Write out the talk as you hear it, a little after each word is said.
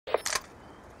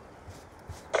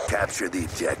Capture the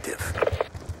objective.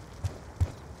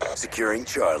 Securing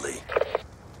Charlie.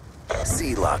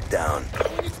 C lockdown.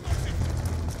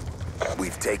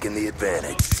 We've taken the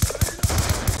advantage.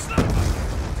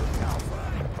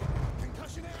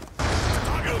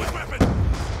 Target with weapon!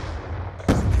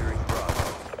 Securing Bravo.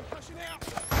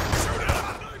 Shoot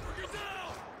out!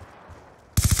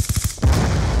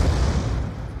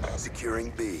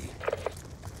 Securing B.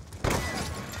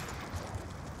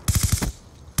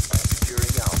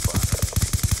 Securing Alpha.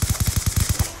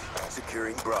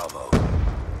 Securing Bravo.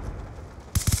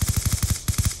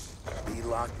 B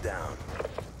locked down.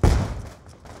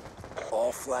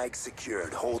 All flags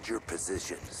secured. Hold your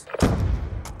positions.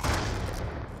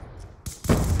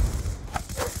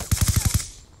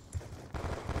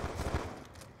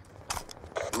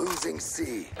 Losing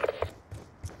C.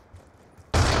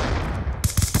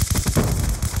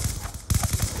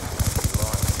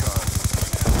 Lost Charlie.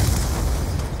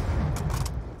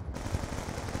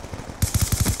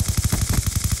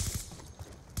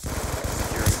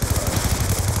 Securing Bravo.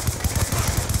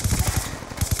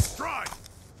 Drive!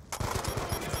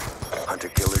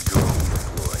 Hunter-killer drone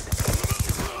deployed.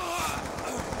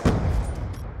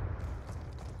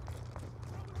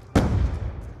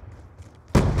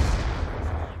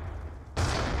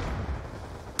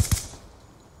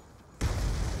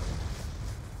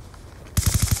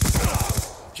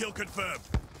 Kill confirmed.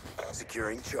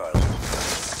 Securing Charlie.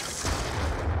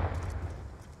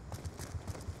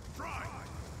 Drive!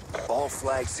 All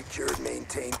flags secured.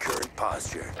 Maintain current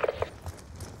posture.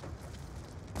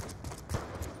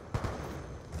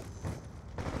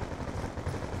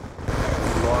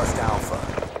 We lost Alpha.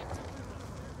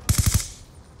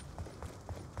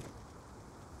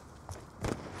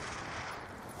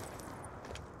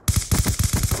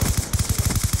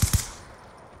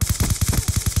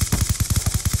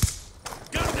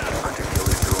 Gun down!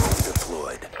 Hunter-killer drone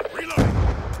deployed. Reloading!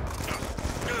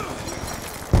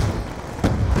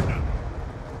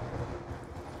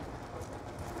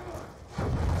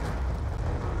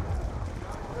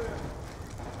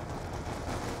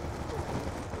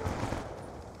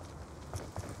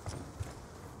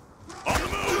 On the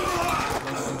move!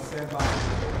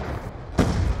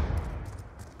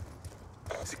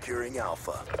 Securing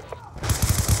Alpha.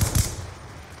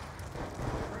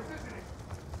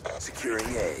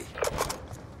 Securing A.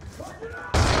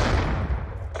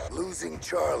 Losing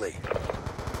Charlie.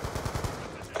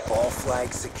 All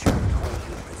flags secured. Hold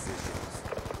your positions.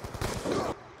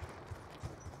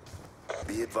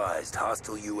 Be advised,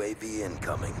 hostile UAV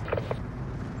incoming.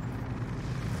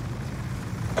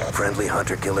 Friendly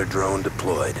hunter-killer drone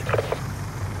deployed.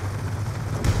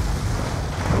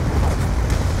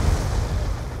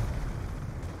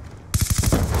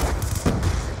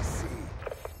 C.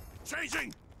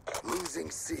 Changing! Losing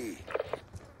C.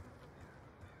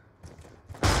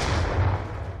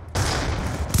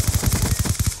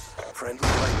 Friendly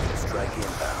lightning strike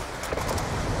inbound.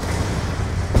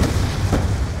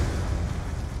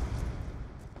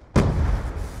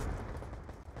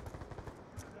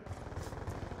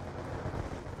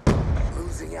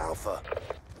 Losing Alpha.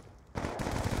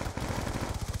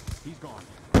 He's gone.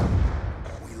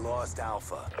 We lost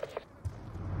Alpha.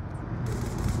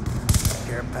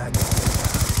 Care package.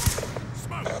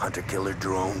 Smoke! Hunter-killer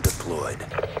drone deployed.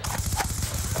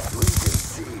 Losing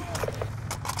C.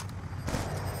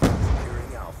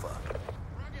 Securing Alpha.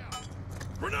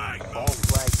 Grenade! All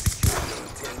flags secured.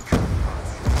 Maintain current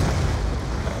posture.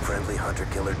 Friendly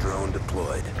hunter-killer drone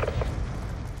deployed.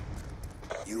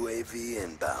 UAV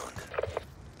inbound.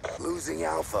 Losing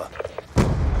Alpha.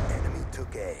 Enemy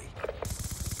took A.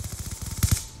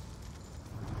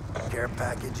 Care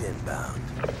package inbound.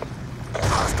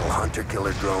 Hostile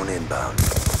hunter-killer drone inbound. Be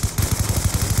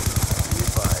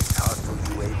advised, hostile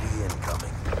UAV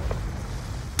incoming.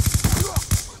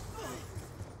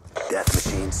 Death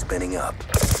machine spinning up.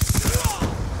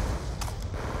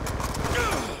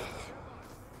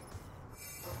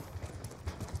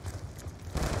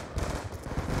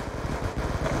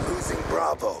 Losing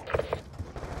Bravo.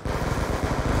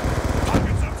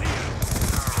 Target's up to you!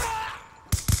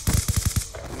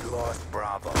 We lost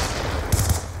Bravo.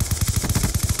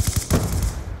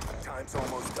 Time's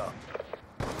almost up.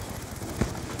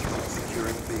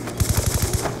 Securing B.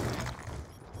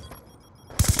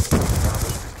 Bravo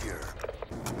secure.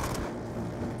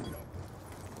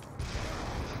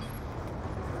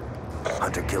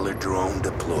 Hunter-killer drone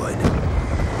deployed.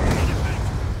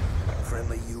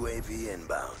 Friendly UAV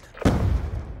inbound.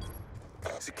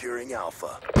 Securing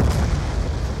Alpha.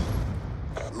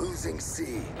 Losing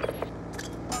C.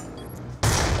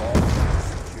 All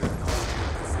secured. Hold your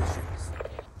positions.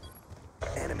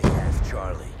 Enemy has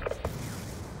Charlie.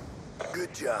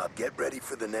 Good job. Get ready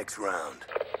for the next round.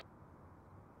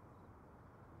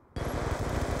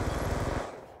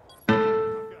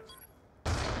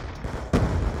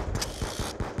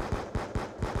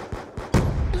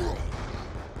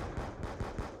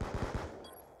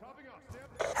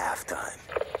 Halftime.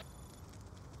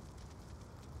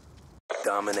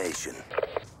 Domination.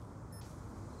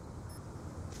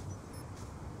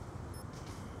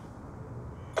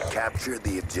 Capture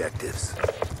the objectives.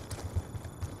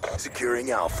 Securing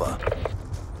Alpha.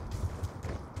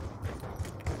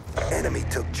 Enemy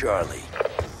took Charlie.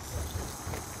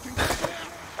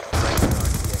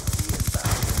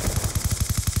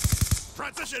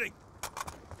 Transitioning.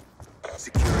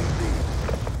 Securing B.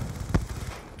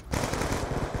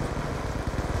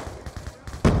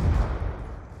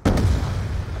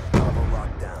 Bravo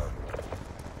locked down.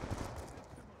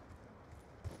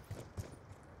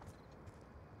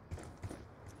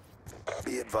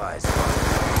 Be advised.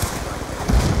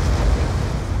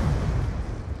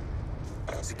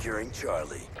 Securing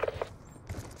Charlie.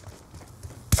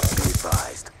 Be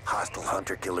advised. Hostile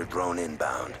hunter-killer drone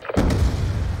inbound.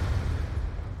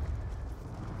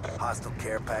 Hostile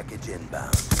care package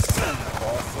inbound.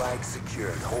 All flags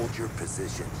secured. Hold your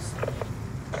positions.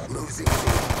 Losing B.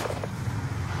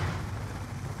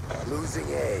 Losing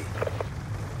A.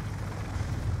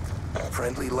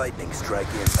 Friendly lightning strike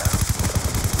inbound.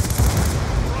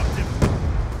 Dropped him.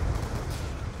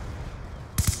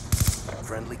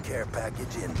 Friendly care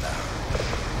package inbound.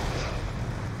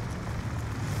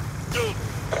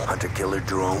 Hunter-killer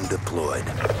drone deployed.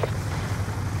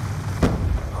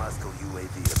 Hostile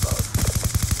UAV above.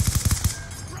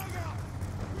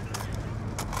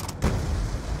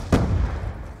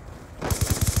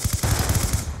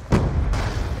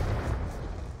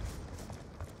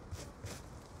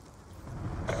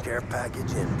 Care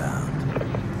package inbound.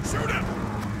 Shoot him.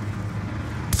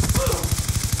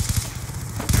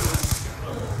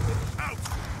 Out.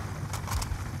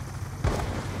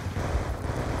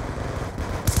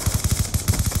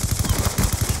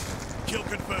 Kill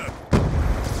confirmed.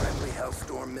 Friendly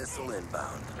Hellstorm missile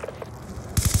inbound.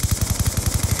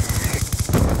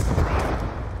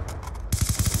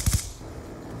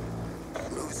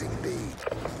 Losing B.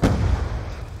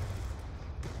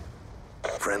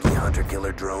 Friendly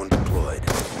hunter-killer drone deployed.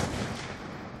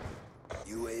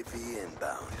 UAV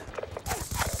inbound.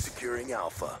 Securing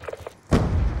Alpha.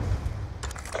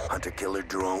 Hunter-killer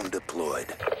drone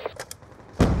deployed.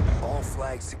 All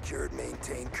flags secured.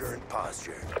 Maintain current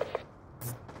posture.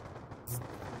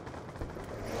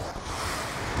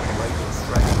 Lightning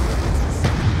strike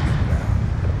inbound.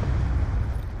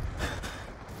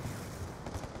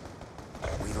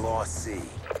 We lost C.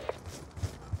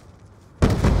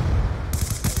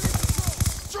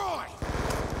 Destroy.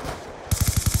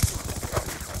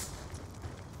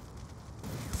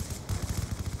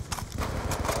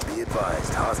 Be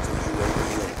advised, hostile UAV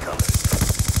incoming.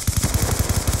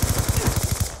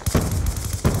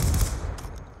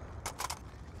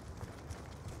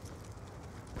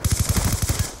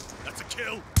 That's a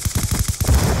kill.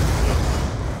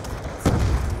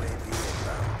 UAV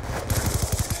inbound.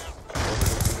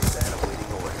 Vsat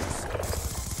awaiting orders.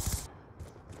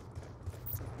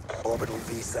 Orbital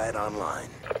Vsat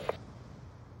online.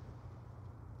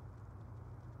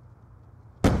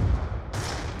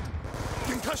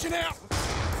 Concussion out.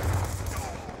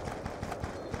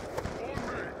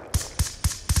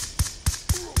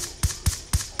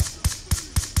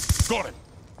 Got him.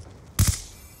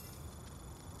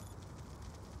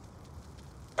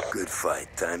 Good fight.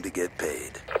 Time to get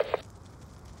paid.